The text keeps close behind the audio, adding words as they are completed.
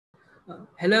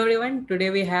Hello everyone. Today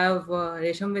we have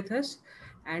Resham with us,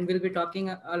 and we'll be talking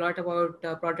a lot about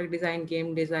product design,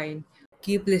 game design.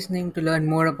 Keep listening to learn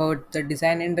more about the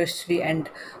design industry and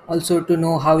also to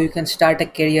know how you can start a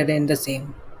career in the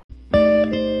same.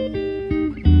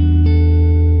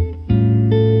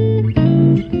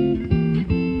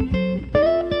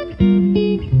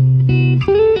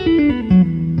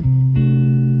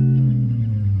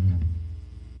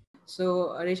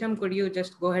 So, Resham, could you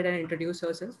just go ahead and introduce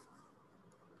yourself?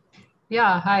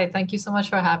 Yeah, hi. Thank you so much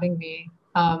for having me.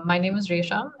 My name is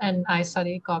Resham, and I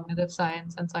study cognitive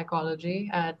science and psychology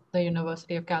at the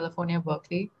University of California,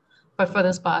 Berkeley. But for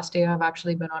this past year, I've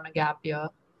actually been on a gap year.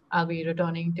 I'll be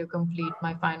returning to complete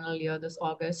my final year this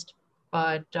August.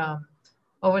 But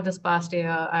over this past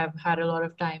year, I've had a lot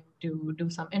of time to do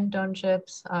some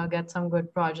internships, get some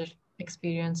good project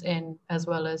experience in, as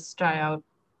well as try out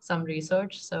some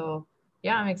research. So,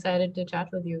 yeah, I'm excited to chat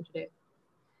with you today.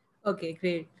 Okay,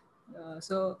 great.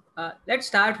 Let's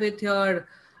start with your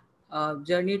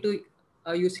journey to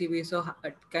UCB.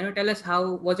 Can you tell us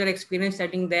how was your experience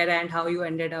studying there and how you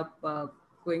ended up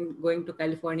going to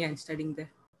California and studying there?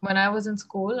 When I was in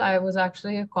school, I was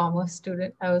actually a commerce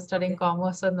student. I was studying Okay.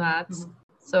 commerce and maths. Mhm.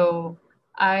 So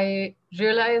I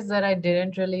realized that I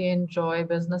didn't really enjoy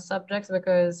business subjects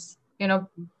because,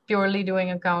 purely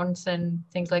doing accounts and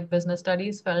things like business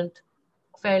studies felt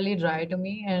fairly dry to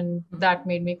me. And that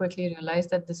made me quickly realize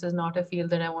that this is not a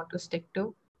field that I want to stick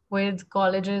to. With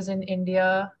colleges in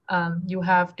India, you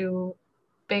have to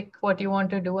pick what you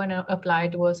want to do and apply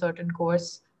to a certain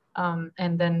course,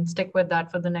 and then stick with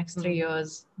that for the next 3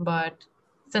 years. But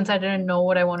since I didn't know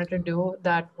what I wanted to do,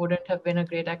 that wouldn't have been a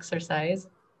great exercise.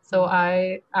 So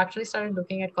I actually started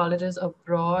looking at colleges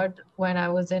abroad when I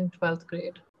was in 12th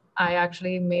grade. I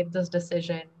actually made this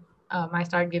decision. I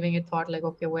started giving it thought like,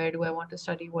 okay, where do I want to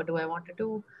study? What do I want to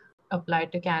do?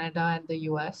 Applied to Canada and the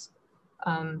US,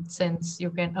 since you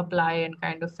can apply and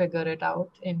kind of figure it out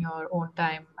in your own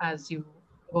time as you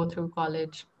go through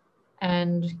college.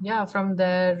 And yeah, from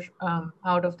there,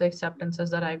 out of the acceptances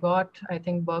that I got, I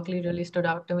think Berkeley really stood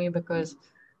out to me because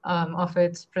of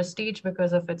its prestige,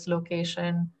 because of its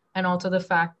location, and also the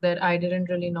fact that I didn't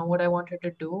really know what I wanted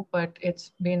to do, but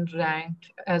it's been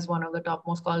ranked as one of the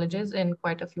topmost colleges in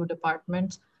quite a few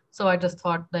departments. So I just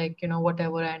thought, like,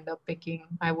 whatever I end up picking,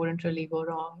 I wouldn't really go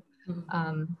wrong.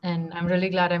 And I'm really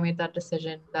glad I made that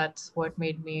decision. That's what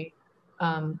made me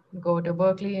go to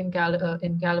Berkeley in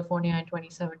California in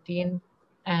 2017.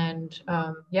 And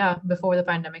yeah, before the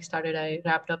pandemic started, I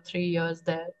wrapped up 3 years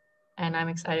there, and I'm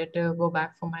excited to go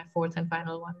back for my fourth and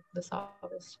final one this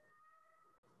August.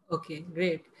 Okay,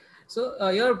 great.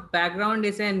 Your background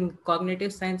is in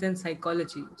cognitive science and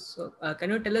psychology. Can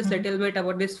you tell us a Mhm. little bit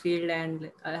about this field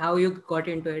and how you got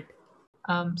into it?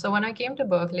 So when I came to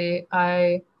Berkeley,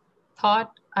 I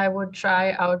thought I would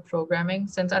try out programming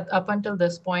since up until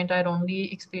this point, I'd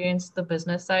only experienced the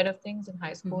business side of things in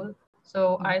high school.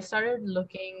 So I started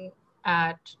looking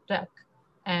at tech,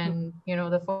 and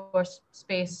the first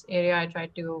space area I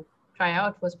tried to try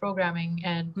out was programming.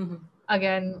 And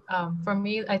again, for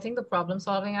me, I think the problem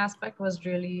solving aspect was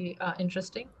really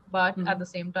interesting, but at the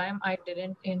same time, I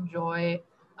didn't enjoy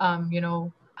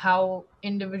how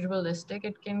individualistic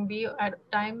it can be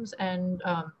at times, and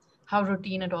how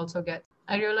routine it also gets.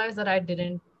 I realized that I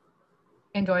didn't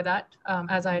enjoy that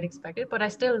as I had expected, but I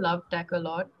still love tech a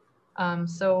lot.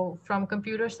 So from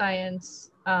computer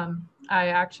science, I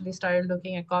actually started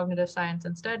looking at cognitive science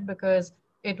instead because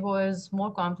it was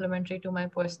more complementary to my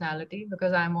personality,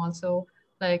 because I'm also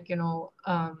like,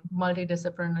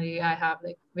 multidisciplinary. I have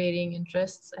like varying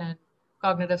interests, and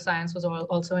cognitive science was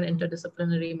also an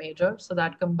interdisciplinary major. So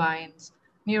that combines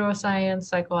neuroscience,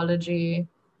 psychology,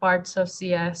 parts of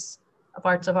CS,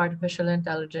 parts of artificial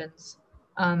intelligence,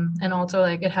 and also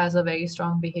like it has a very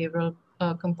strong behavioral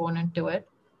component to it,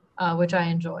 which I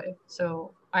enjoy.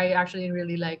 So I actually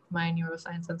really like my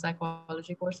neuroscience and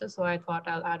psychology courses, so I thought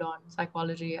I'll add on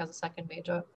psychology as a second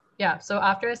major. Yeah, so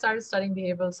after I started studying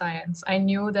behavioral science, I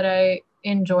knew that I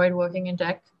enjoyed working in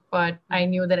tech, but I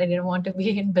knew that I didn't want to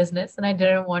be in business, and I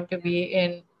didn't want to be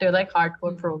into like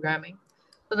hardcore programming.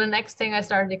 So the next thing I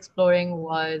started exploring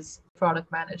was product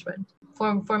management.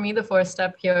 For me, the first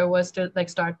step here was to like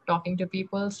start talking to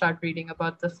people, start reading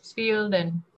about this field.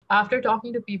 And after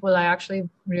talking to people, I actually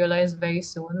realized very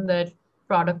soon that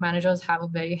product managers have a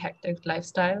very hectic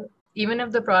lifestyle. Even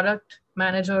if the product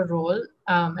manager role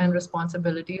and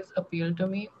responsibilities appeal to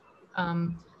me,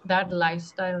 that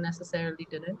lifestyle necessarily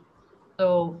didn't.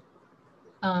 So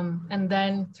and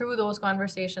then through those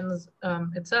conversations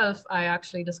itself, I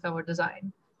actually discovered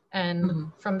design.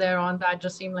 And from there on, that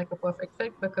just seemed like a perfect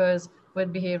fit because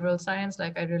with behavioral science.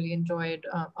 Like I really enjoyed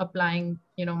applying,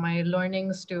 my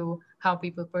learnings to how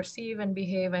people perceive and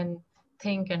behave and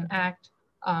think and act.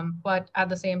 But at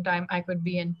the same time, I could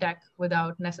be in tech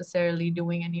without necessarily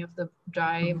doing any of the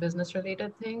dry Mhm. business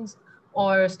related things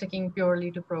or sticking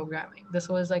purely to programming. This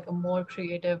was like a more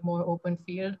creative, more open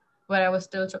field where I was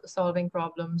still solving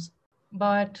problems.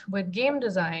 But with game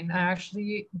design, I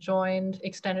actually joined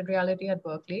extended reality at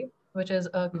Berkeley, which is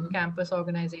a Mhm. campus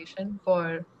organization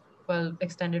for, well,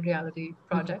 extended reality Mhm.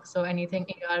 projects. So anything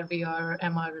AR, VR, or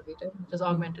MR related, which is Mhm.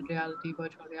 augmented reality,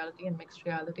 virtual reality, and mixed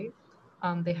reality.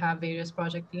 They have various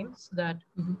project teams that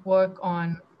Mhm. work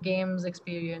on games,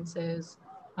 experiences,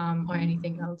 or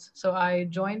anything else. So I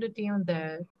joined a team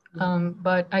there, Mhm.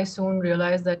 but I soon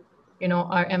realized that,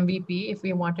 our MVP, if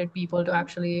we wanted people to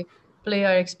actually play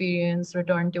our experience,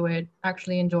 return to it,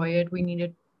 actually enjoy it, we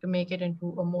needed to make it into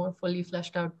a more fully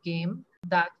fleshed out game.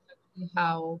 That's actually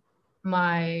how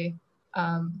my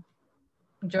um,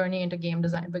 journey into game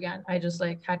design began. I just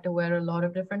like had to wear a lot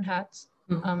of different hats.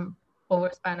 Mhm. Um, over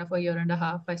a span of a year and a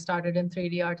half, I started in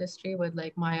 3D artistry with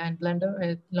like Maya and Blender.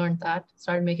 I learned that,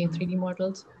 started making 3D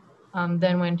models,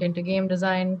 then went into game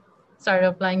design, started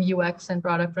applying UX and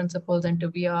product principles into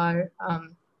VR,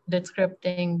 did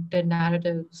scripting, did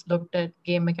narratives, looked at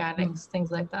game Mhm. mechanics, things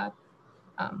like that.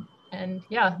 And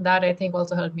yeah, that I think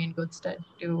also helped me in good stead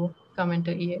to come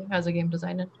into EA as a game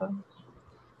design intern.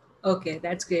 Okay,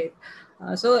 that's great.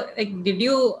 So, like, did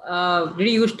you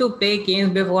used to play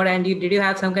games before, and did you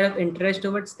have some kind of interest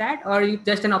towards that, or you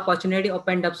just an opportunity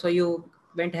opened up, so you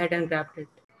went ahead and grabbed it?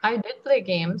 I did play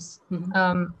games,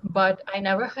 Mhm. but I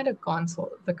never had a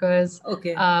console because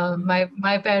Okay. Mhm.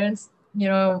 my parents,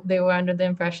 they were under the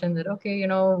impression that okay,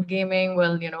 gaming,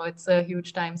 well, it's a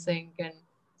huge time sink, and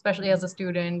especially as a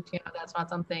student, that's not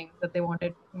something that they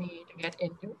wanted me to get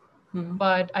into. Mhm.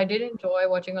 But I did enjoy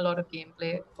watching a lot of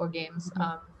gameplay for games.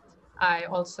 Mhm. I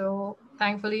also,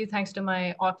 thankfully, thanks to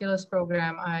my Oculus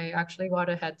program, I actually got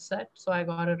a headset. So I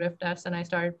got a Rift S and I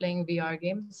started playing VR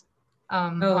games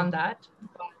on Oh. that.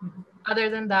 Other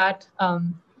than that,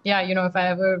 yeah, if I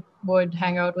ever would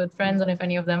hang out with friends and if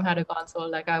any of them had a console,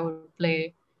 like I would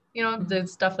play, the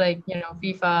stuff like,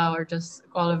 FIFA or just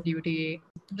Call of Duty,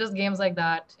 just games like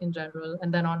that in general.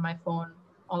 And then on my phone,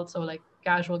 also like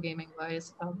casual gaming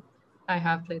wise, I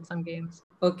have played some games.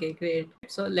 Okay, great.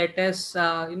 So let us,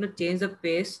 change the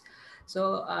pace. So,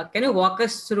 can you walk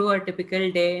us through a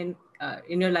typical day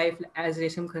in your life as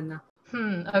Resham Khanna?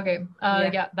 Okay. Yeah.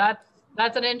 Yeah,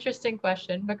 that's an interesting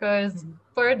question because Mhm.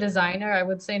 for a designer, I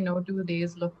would say no 2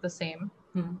 days look the same.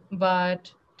 Mhm.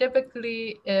 But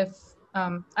typically, if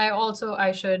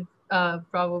I should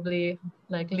probably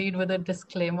like lead with a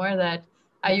disclaimer that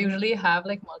I Mhm. usually have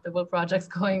like multiple projects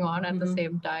going on at the Mhm.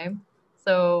 same time.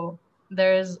 So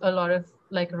there's a lot of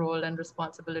like role and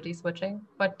responsibility switching.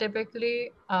 But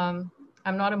typically,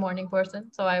 I'm not a morning person,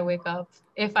 so I wake up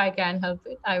if I can help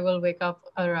it. I will wake up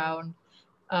around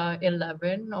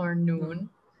 11 or Mhm. noon,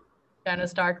 kind of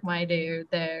start my day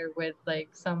there with like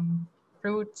some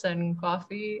fruits and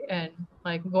coffee and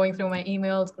like going through my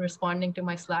emails, responding to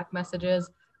my Slack messages.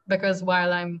 Because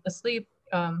while I'm asleep,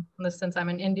 since I'm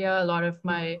in India, a lot of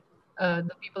my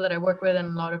the people that I work with and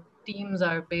a lot of teams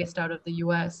are based out of the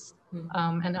US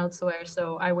Mhm. and elsewhere.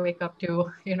 So I wake up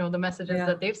to the messages Yeah.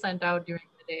 that they've sent out during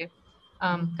the day,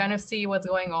 kind of see what's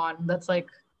going on. That's like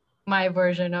my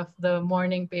version of the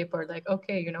morning paper. Like,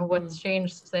 okay, Mhm. what's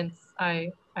changed since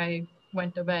I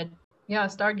went to bed. Yeah,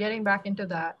 start getting back into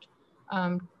that.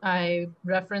 I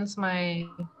reference my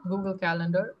Google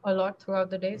Calendar a lot throughout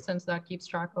the day since that keeps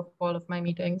track of all of my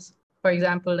meetings. For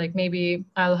example, like maybe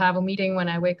I'll have a meeting when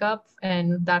I wake up,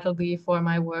 and that'll be for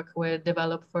my work with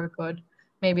Develop for Good.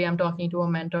 Maybe I'm talking to a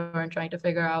mentor and trying to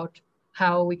figure out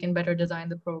how we can better design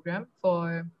the program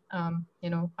for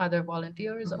other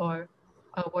volunteers, or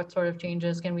what sort of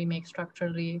changes can we make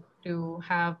structurally to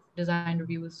have design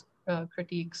reviews,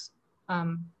 critiques,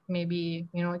 maybe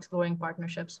exploring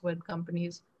partnerships with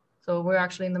companies. So we're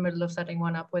actually in the middle of setting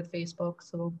one up with Facebook.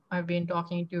 So I've been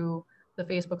talking to the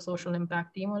Facebook social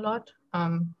impact team a lot.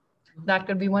 That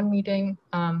could be one meeting.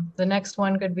 The next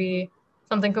one could be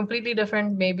something completely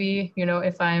different. Maybe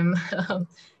if I'm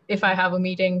if I have a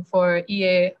meeting for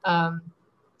EA.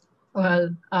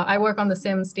 I work on the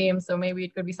Sims team, so maybe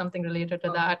it could be something related to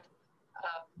Oh. that.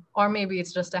 Or maybe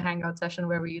it's just a hangout session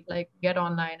where we like get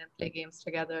online and play games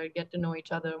together, get to know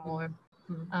each other more.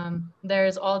 Mhm. Mhm.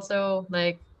 There's also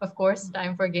like, of course,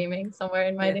 time for gaming somewhere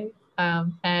in my Yeah. day,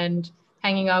 and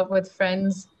hanging out with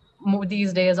friends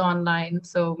these days online.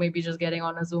 So maybe just getting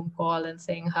on a Zoom call and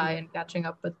saying hi Mhm. and catching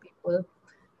up with people.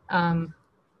 Um,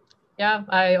 Yeah,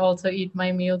 I also eat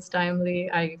my meals timely.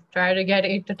 I try to get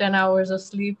 8 to 10 hours of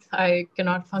sleep. I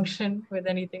cannot function with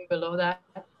anything below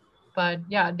that. But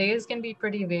yeah, days can be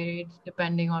pretty varied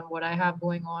depending on what I have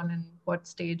going on and what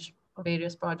stage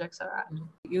various projects are at.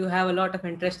 You have a lot of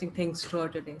interesting things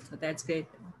throughout today, so that's great.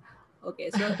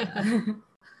 Okay, so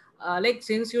like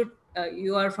since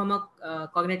you are from a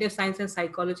cognitive science and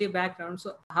psychology background,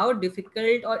 so how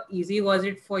difficult or easy was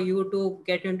it for you to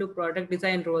get into product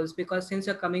design roles? Because since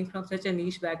you're coming from such a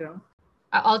niche background.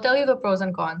 I'll tell you the pros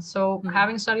and cons. So, Hmm.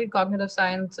 having studied cognitive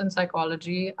science and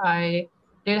psychology, I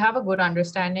did have a good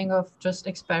understanding of just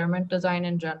experiment design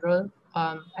in general.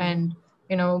 And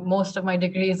most of my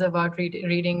degree is about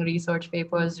reading research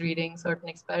papers, reading certain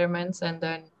experiments, and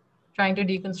then trying to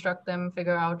deconstruct them,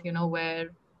 figure out, where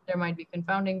there might be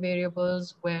confounding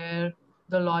variables, where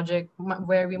the logic,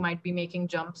 where we might be making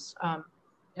jumps,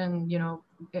 and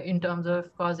in terms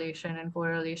of causation and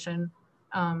correlation,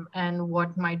 and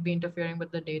what might be interfering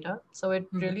with the data. So it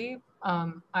Hmm. really,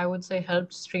 I would say,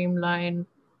 helped streamline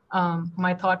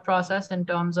my thought process in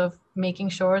terms of making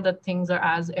sure that things are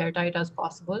as airtight as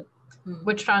possible, Hmm.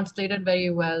 which translated very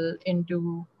well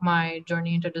into my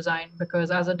journey into design.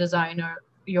 Because as a designer,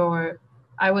 your,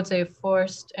 I would say,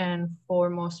 first and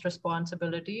foremost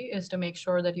responsibility is to make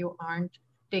sure that you aren't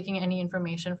taking any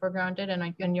information for granted,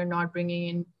 and you're not bringing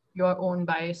in your own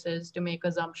biases to make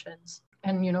assumptions,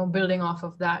 and building off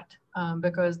of that,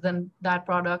 because then that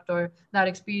product or that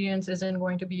experience isn't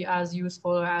going to be as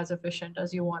useful or as efficient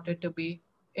as you want it to be.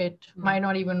 It Hmm. might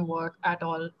not even work at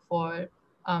all for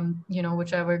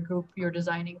whichever group you're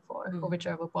designing for, or Hmm.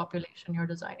 whichever population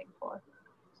you're designing for.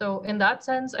 So in that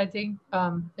sense, I think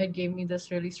it gave me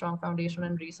this really strong foundation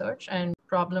in research and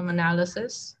problem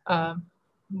analysis.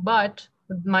 But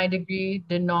my degree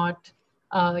did not,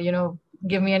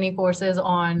 give me any courses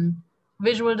on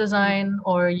visual design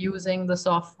or using the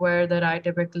software that I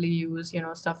typically use,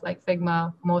 stuff like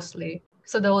Figma mostly.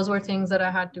 So those were things that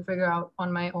I had to figure out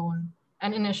on my own.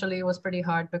 And initially it was pretty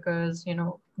hard because,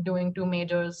 doing two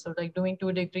majors, so like doing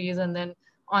two degrees, and then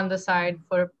on the side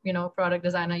for, product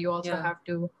designer, you also Yeah. have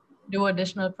to do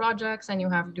additional projects, and you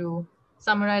have to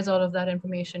summarize all of that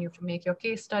information. You have to make your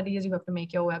case studies, you have to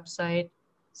make your website.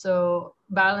 So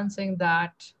balancing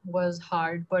that was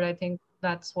hard, but I think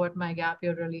that's what my gap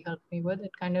year really helped me with.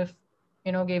 It kind of,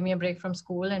 gave me a break from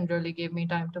school and really gave me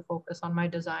time to focus on my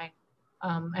design,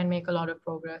 and make a lot of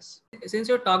progress. Since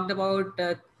you talked about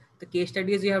the case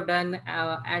studies you have done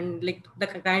and like the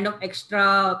kind of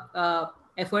extra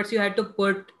efforts you had to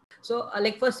put, so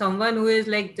like for someone who is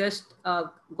like just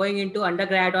going into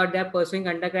undergrad or they're pursuing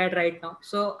undergrad right now,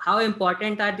 so how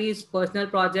important are these personal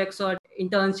projects or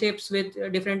internships with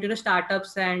different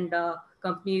startups and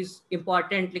companies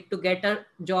important like to get a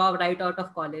job right out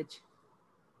of college?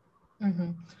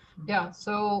 Mm-hmm. Yeah.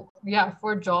 So, yeah,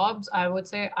 for jobs, I would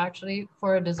say actually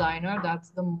for a designer, that's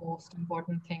the most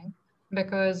important thing,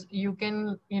 because you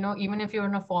can, even if you're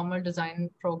in a formal design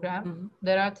program, Mhm.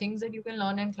 there are things that you can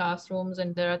learn in classrooms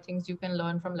and there are things you can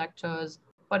learn from lectures,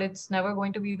 but it's never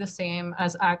going to be the same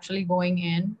as actually going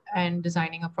in and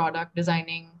designing a product,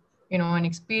 designing, an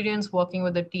experience, working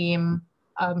with a team,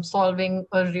 solving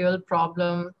a real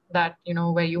problem that,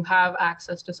 where you have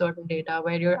access to certain data,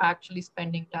 where you're actually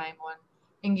spending time on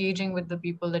engaging with the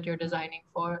people that you're designing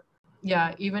for.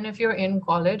 Yeah, even if you're in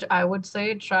college, I would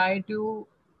say try to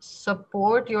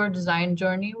support your design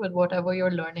journey with whatever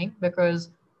you're learning,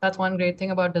 because that's one great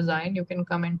thing about design. You can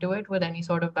come into it with any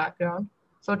sort of background.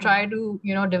 So try to,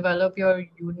 develop your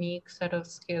unique set of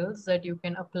skills that you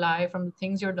can apply from the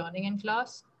things you're learning in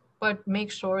class, but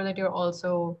make sure that you're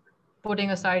also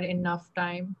putting aside enough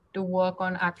time to work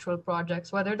on actual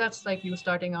projects, whether that's like you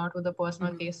starting out with a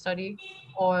personal Mhm. case study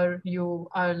or you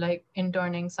are like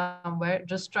interning somewhere.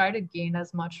 Just try to gain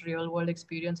as much real world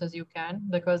experience as you can,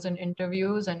 because in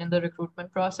interviews and in the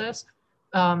recruitment process,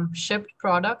 shipped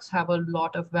products have a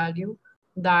lot of value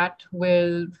that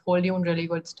will hold you in really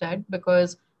good stead,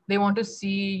 because they want to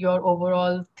see your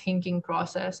overall thinking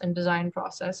process and design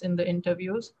process in the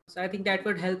interviews. So I think that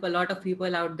would help a lot of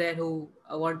people out there who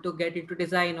want to get into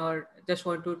design or just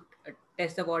want to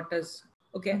test the waters.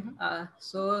 Okay.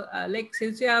 Mhm. Like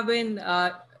since you have been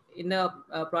in the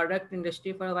product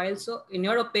industry for a while, so in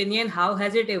your opinion, how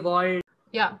has it evolved?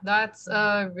 Yeah, that's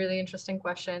a really interesting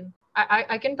question.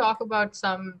 I can talk about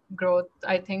some growth,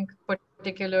 I think,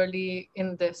 particularly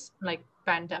in this like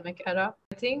pandemic era.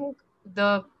 I think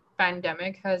the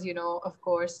pandemic has, of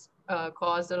course,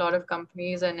 caused a lot of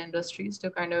companies and industries to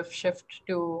kind of shift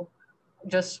to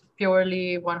just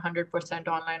purely 100%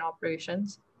 online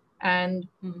operations. And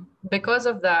Mhm. because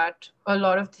of that, a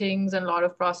lot of things and a lot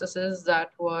of processes that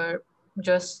were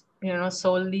just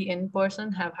solely in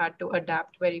person have had to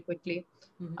adapt very quickly.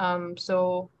 Mhm.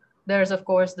 So there's of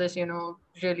course this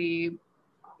really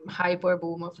hyper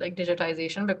boom of like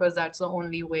digitization, because that's the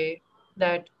only way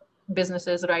that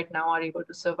businesses right now are able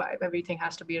to survive. Everything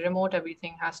has to be remote,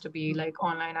 everything has to be Mhm. like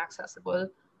online accessible.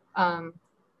 um,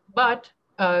 but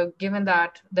given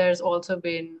that, there's also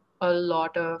been a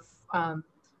lot of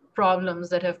problems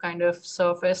that have kind of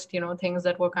surfaced, things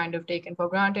that were kind of taken for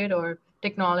granted, or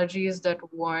technologies that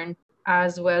weren't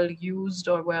as well used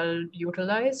or well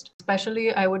utilized,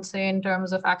 especially I would say in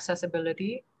terms of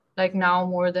accessibility. Like now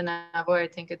more than ever, I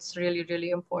think it's really,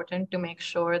 really important to make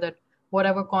sure that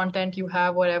whatever content you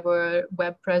have, whatever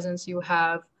web presence you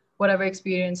have, whatever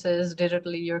experiences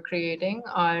digitally you're creating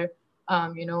are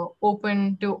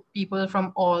open to people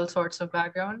from all sorts of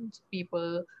backgrounds,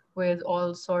 people with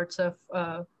all sorts of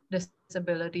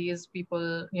disabilities,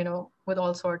 people, with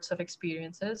all sorts of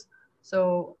experiences.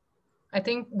 So I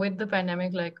think with the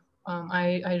pandemic, like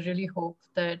I really hope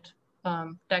that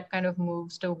tech kind of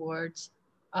moves towards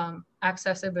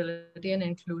accessibility and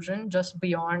inclusion just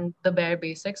beyond the bare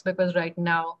basics, because right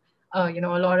now, a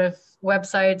lot of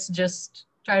websites just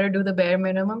try to do the bare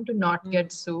minimum to not Mhm.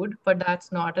 get sued, but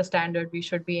that's not a standard we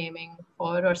should be aiming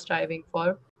for or striving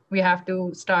for. We have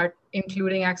to start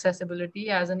including accessibility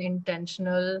as an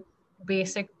intentional,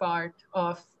 basic part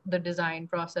of the design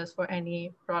process for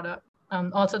any product.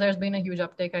 Also, there's been a huge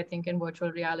uptake, I think, in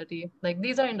virtual reality. Like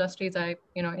these are industries and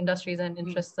Mhm.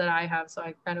 interests that I have, so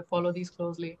I kind of follow these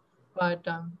closely. But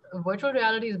virtual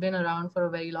reality has been around for a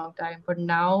very long time, but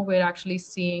now we're actually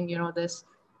seeing, this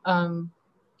um,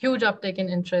 huge uptake in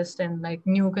interest and like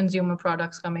new consumer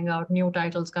products coming out, new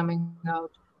titles coming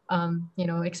out.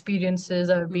 Experiences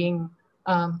are Mhm. being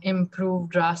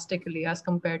improved drastically as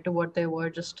compared to what they were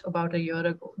just about a year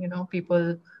ago.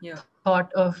 People Yeah.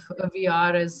 thought of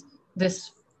VR as this,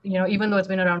 even though it's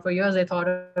been around for years, they thought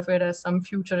of it as some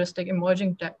futuristic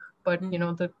emerging tech. But,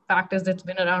 Mhm. the fact is it's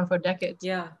been around for decades.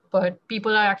 Yeah. But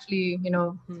people are actually,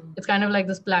 Mhm. it's kind of like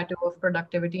this plateau of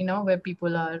productivity now where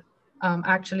people are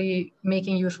actually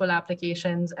making useful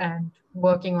applications and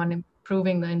working on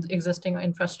improving the existing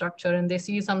infrastructure. And they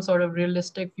see some sort of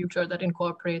realistic future that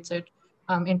incorporates it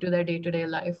into their day-to-day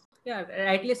life. Yeah,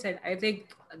 rightly said. I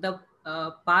think the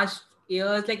past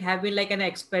years like have been like an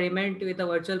experiment with the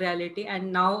virtual reality,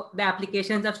 and now the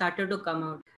applications have started to come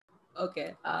out.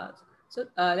 Okay, so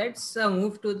let's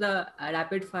move to the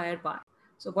rapid fire part.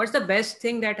 So, what's the best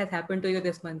thing that has happened to you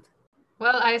this month?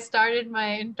 Well, I started my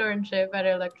internship at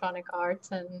Electronic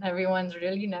Arts, and everyone's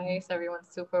really nice. Everyone's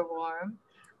super warm.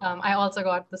 I also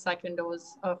got the second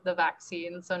dose of the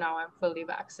vaccine, so now I'm fully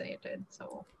vaccinated.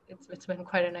 So it's been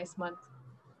quite a nice month.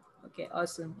 Okay,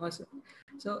 awesome, awesome.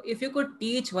 So, if you could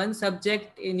teach one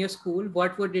subject in your school,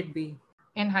 what would it be?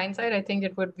 In hindsight, I think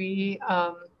it would be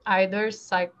either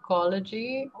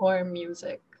psychology or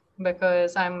music,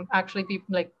 because I'm actually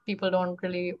people don't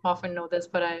really often know this,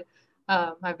 but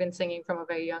I've been singing from a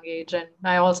very young age, and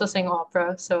I also sing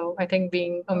opera. So I think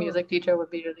being a Oh, music teacher would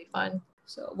be really fun.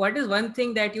 so what is one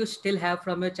thing that you still have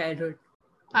from your childhood?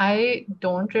 I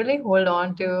don't really hold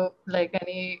on to like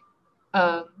any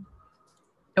um,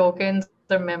 tokens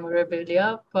or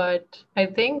memorabilia, but I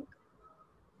think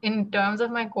in terms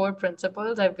of my core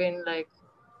principles, I've been like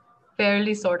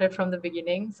fairly sorted from the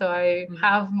beginning. So I Mhm.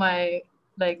 have my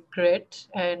like grit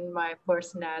and my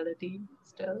personality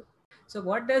still. So,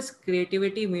 what does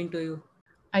creativity mean to you?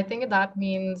 I think that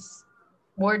means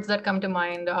words that come to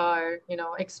mind are,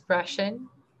 expression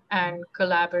and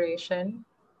collaboration,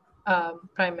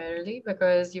 primarily,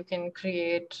 because you can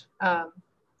create,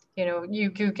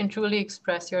 you can truly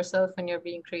express yourself when you're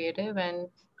being creative, and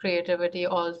creativity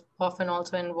often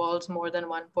also involves more than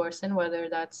one person, whether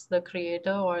that's the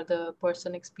creator or the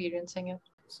person experiencing it.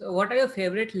 So, what are your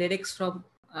favorite lyrics from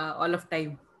all of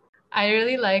time? I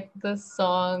really like the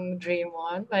song Dream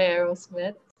On by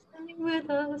Aerosmith. Sing with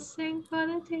us, sing for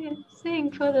the tears,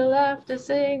 sing for the laughter,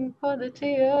 sing for the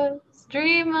tears,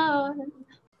 dream on.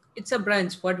 It's a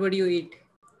brunch. What would you eat?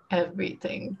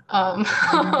 Everything.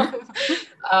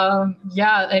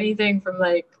 Yeah, anything from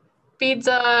like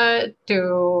pizza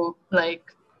to like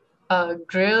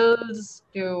grills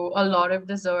to a lot of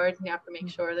dessert. You have to make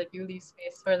sure that you leave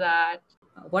space for that.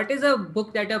 What is a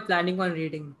book that you're planning on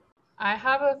reading? I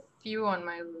have a few on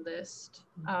my list.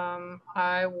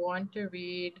 I want to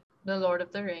read The Lord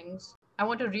of the Rings. I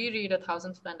want to reread A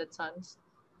Thousand Splendid Suns.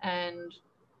 And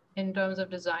in terms of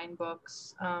design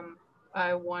books,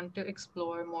 I want to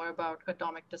explore more about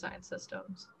atomic design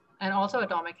systems and also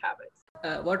atomic habits.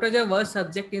 What was your worst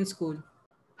subject in school?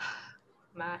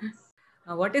 Maths.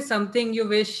 What is something you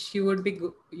wish you would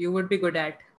be good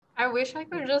at? I wish I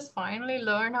could just finally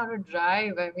learn how to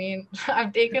drive. I mean,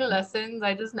 I've taken lessons,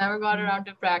 I just never got Mm. around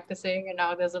to practicing, and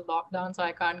now there's a lockdown, so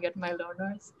I can't get my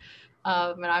learners.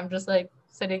 And I'm just like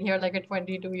sitting here like a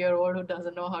 22-year-old who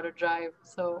doesn't know how to drive.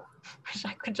 So, wish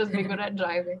I could just be good at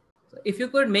driving. So if you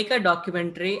could make a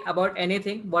documentary about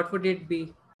anything, what would it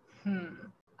be?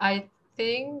 I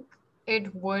think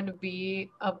it would be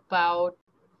about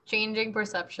changing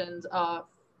perceptions of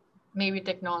maybe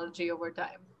technology over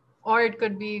time. Or it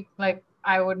could be like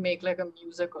I would make like a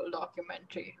musical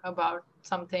documentary about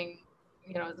something,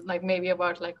 like maybe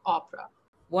about like opera,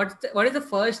 What is the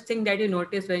first thing that you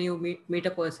notice when you meet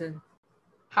a person?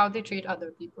 how they treat other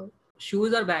people.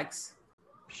 Shoes or bags?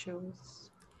 Shoes.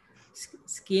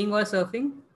 Skiing or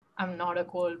surfing? I'm not a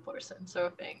cold person,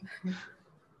 surfing.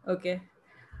 Okay.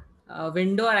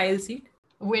 Window or aisle seat?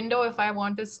 Window if I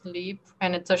want to sleep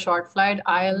and it's a short flight,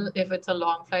 aisle if it's a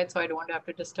long flight so I don't have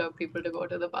to disturb people to go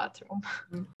to the bathroom.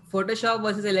 Photoshop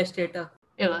versus Illustrator?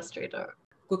 Illustrator.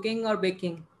 Cooking or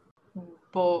baking?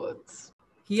 Both.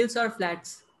 Heels or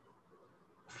flats?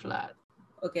 Flat.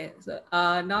 Okay, so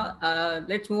now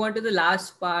let's move on to the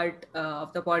last part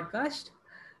of the podcast.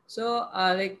 So,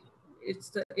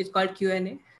 it's called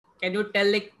Q&A. Can you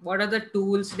tell like what are the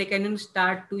tools they can you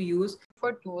start to use?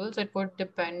 For tools, it would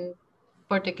depend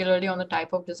particularly on the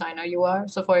type of designer you are.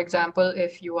 So, for example,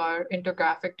 if you are into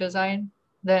graphic design,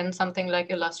 then something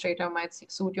like Illustrator might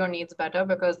suit your needs better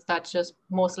because that's just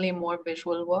mostly more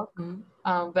visual work.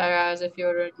 Mhm. Whereas if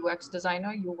you're a UX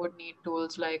designer, you would need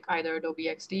tools like either Adobe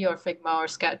XD or Figma or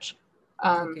Sketch.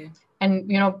 Um, Okay.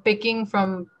 and picking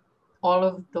from all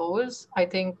of those, I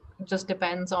think just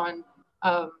depends on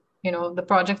um, the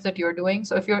projects that you're doing.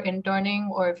 So if you're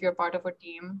interning or if you're part of a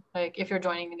team, like if you're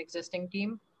joining an existing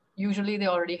team, usually they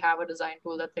already have a design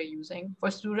tool that they're using. For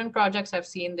student projects, I've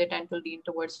seen they tend to lean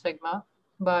towards Figma,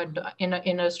 but in an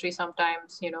industry,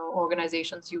 sometimes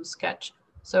organizations use Sketch.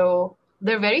 So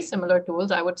they're very similar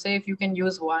tools. I would say if you can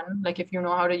use one, like if you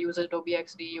know how to use Adobe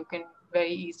XD, you can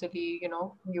very easily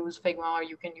use Figma or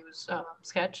you can use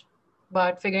Sketch,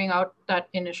 but figuring out that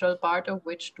initial part of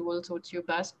which tool suits you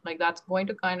best, like that's going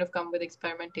to kind of come with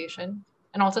experimentation.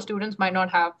 And also students might not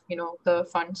have the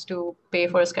funds to pay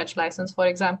for a Sketch license, for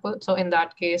example. So in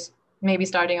that case, maybe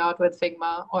starting out with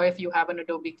Figma, or if you have an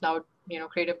Adobe Cloud,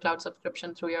 Creative Cloud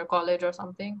subscription through your college or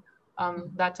something,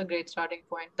 that's a great starting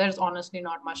point. There's honestly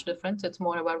not much difference. It's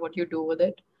more about what you do with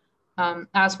it.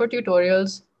 As for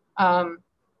tutorials, um,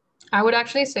 I would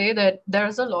actually say that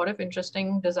there's a lot of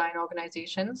interesting design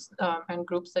organizations and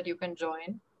groups that you can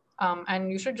join.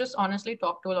 And you should just honestly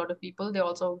talk to a lot of people. They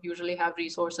also usually have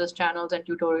resources channels and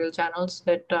tutorial channels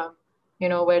that,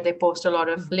 where they post a lot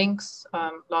of links, a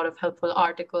lot of helpful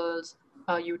articles,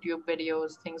 YouTube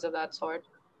videos, things of that sort.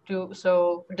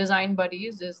 So Design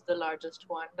Buddies is the largest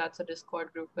one. That's a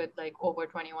Discord group with like over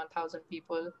 21,000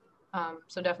 people.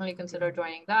 So definitely consider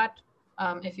joining that.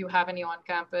 If you have any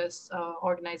on-campus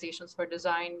organizations for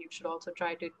design, you should also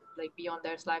try to like be on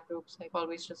their Slack groups. Like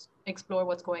always, just explore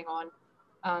what's going on.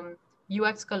 Um,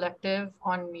 UX Collective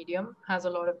on Medium has a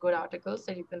lot of good articles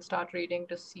that you can start reading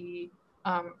to see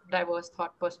diverse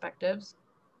thought perspectives.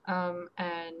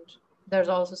 And there's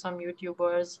also some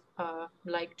YouTubers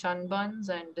like Chun Buns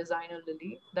and Designer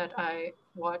Lily that I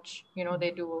watch.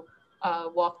 They do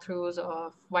walkthroughs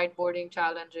of whiteboarding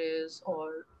challenges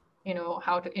or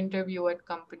how to interview at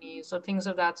companies, so things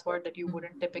of that sort that you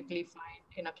wouldn't typically find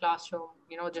in a classroom,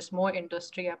 just more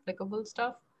industry applicable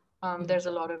stuff. There's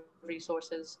a lot of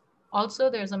resources. Also,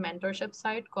 there's a mentorship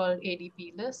site called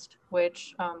ADP List,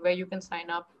 which where you can sign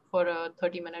up for a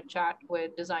 30-minute chat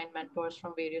with design mentors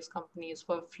from various companies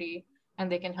for free, and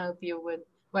they can help you with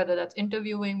whether that's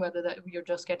interviewing, whether that you're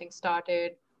just getting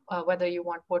started, whether you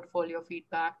want portfolio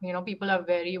feedback. People are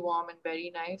very warm and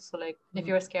very nice. So like if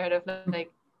you're scared of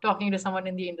like talking to someone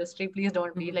in the industry, please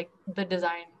don't be. Like the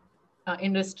design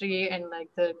industry and like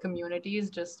the community is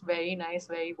just very nice,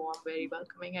 very warm, very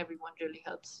welcoming. Everyone really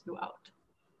helps you out.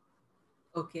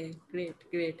 Okay, great,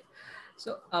 great.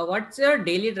 So, what's your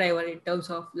daily driver in terms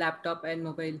of laptop and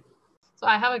mobile? So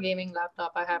I have a gaming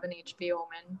laptop. I have an HP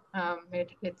Omen.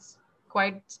 It's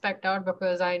quite specced out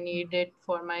because I need it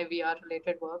for my VR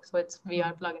related work. So it's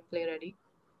VR plug and play ready.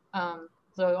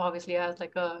 So obviously it has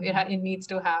like it needs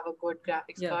to have a good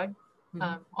graphics Yeah. card.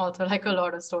 Also like a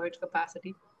lot of storage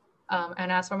capacity.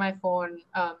 And as for my phone,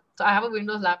 so I have a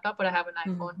Windows laptop, but I have an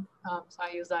iPhone. So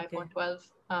I use the Okay. iPhone 12.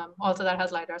 Also that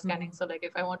has LiDAR scanning. So like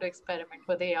if I want to experiment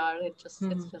with AR, it's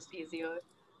just easier.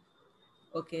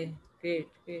 Okay, great,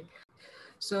 great.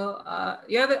 So,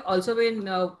 you have also been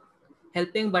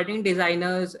helping budding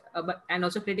designers and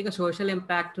also creating a social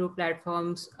impact through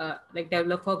platforms like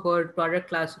Develop for Good, Product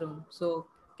Classroom. So,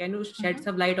 Can you shed Mhm.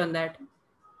 some light on that?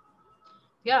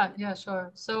 Yeah, yeah,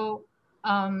 sure. So,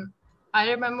 um, I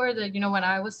remember that, when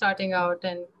I was starting out,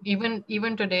 and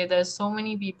even today, there's so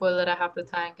many people that I have to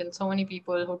thank, and so many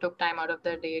people who took time out of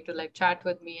their day to like chat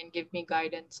with me and give me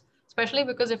guidance. Especially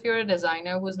because if you're a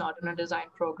designer who's not in a design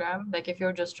program, like if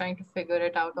you're just trying to figure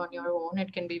it out on your own,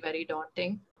 it can be very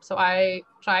daunting. So I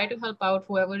try to help out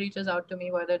whoever reaches out to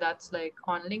me, whether that's like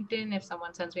on LinkedIn, if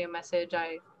someone sends me a message,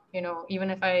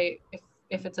 even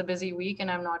if it's a busy week and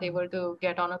I'm not able to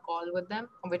get on a call with them,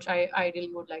 which I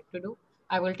ideally would like to do,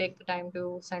 I will take the time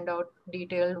to send out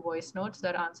detailed voice notes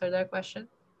that answer their question.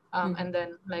 And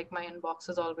then, like, my inbox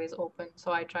is always open,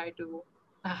 so I try to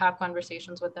have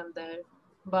conversations with them there.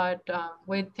 But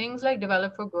with things like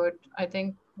Develop for Good, I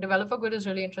think Develop for Good is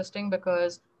really interesting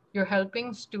because you're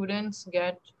helping students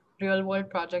get real world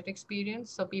project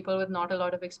experience. So people with not a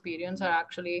lot of experience are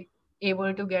actually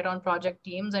able to get on project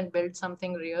teams and build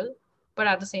something real. But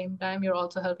at the same time, you're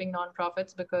also helping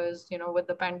nonprofits because, with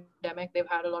the pandemic, they've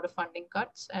had a lot of funding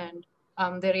cuts, and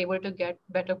they're able to get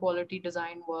better quality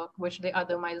design work, which they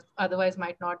otherwise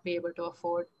might not be able to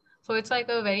afford. So it's like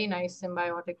a very nice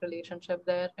symbiotic relationship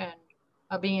there, and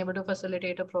being able to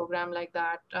facilitate a program like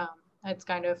that, it's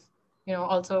kind of,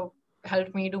 also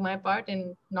helped me do my part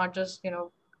in not just,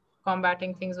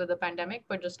 combating things with the pandemic,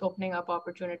 but just opening up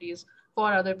opportunities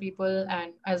for other people,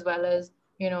 and as well as,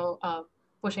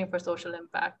 pushing for social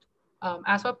impact.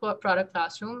 As for product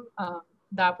classroom,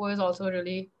 that was also a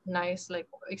really nice like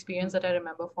experience that I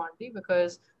remember fondly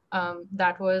because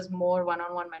that was more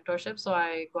one-on-one mentorship. So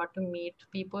I got to meet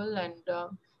people and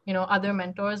other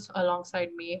mentors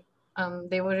alongside me.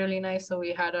 They were really nice. So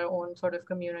we had our own sort of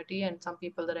community and some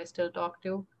people that I still talk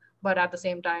to. But at the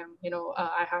same time,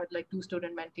 I had like two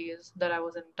student mentees that I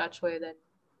was in touch with, and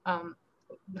um,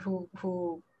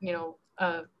 who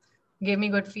gave me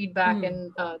good feedback Hmm.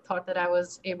 and thought that I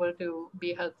was able to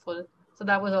be helpful. So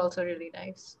that was also really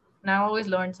nice. And I always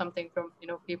learn something from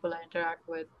people I interact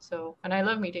with. So, and I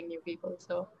love meeting new people.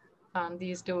 So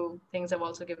these two things have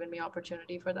also given me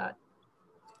opportunity for that.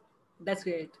 That's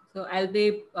great. So I'll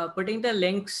be putting the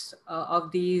links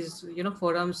of these,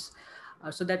 forums,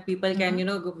 so that people can,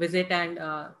 Hmm. go visit and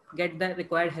get the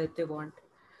required help they want.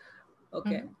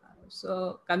 Okay. Hmm.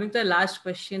 So coming to the last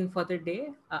question for the day,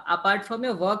 apart from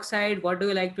your work side, what do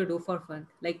you like to do for fun?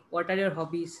 Like, what are your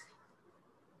hobbies?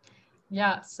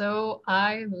 Yeah, so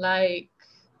I like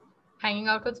hanging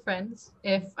out with friends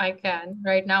if I can.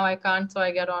 Right now I can't, so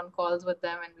I get on calls with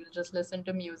them and we'll just listen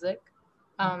to music.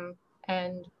 Um,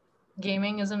 and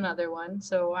gaming is another one.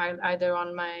 So I either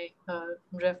on my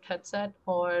Rift headset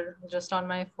or just on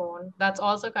my phone. That's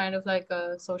also kind of like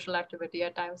a social activity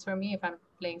at times for me. If I'm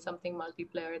playing something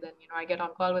multiplayer, then I get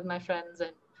on call with my friends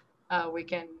and we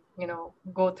can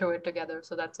go through it together.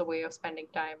 So that's a way of spending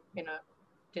time in a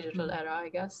digital era, I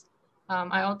guess.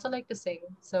 I also like to sing.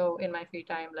 So in my free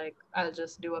time, like I'll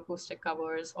just do acoustic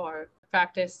covers or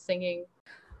practice singing.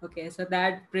 Okay, so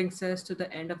that brings us to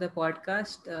the end of the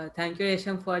podcast. Thank you,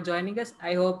 Resham, for joining us.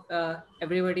 I hope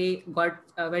everybody got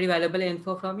very valuable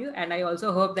info from you, and I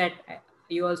also hope that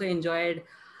you also enjoyed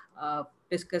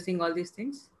discussing all these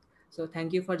things. So,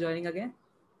 thank you for joining again.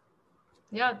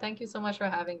 Yeah, thank you so much for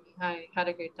having me. I had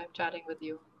a great time chatting with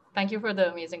you. Thank you for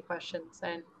the amazing questions.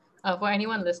 And for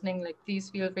anyone listening, like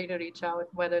please feel free to reach out,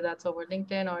 whether that's over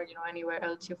LinkedIn or anywhere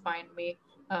else you find me,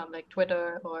 like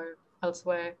Twitter or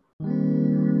elsewhere.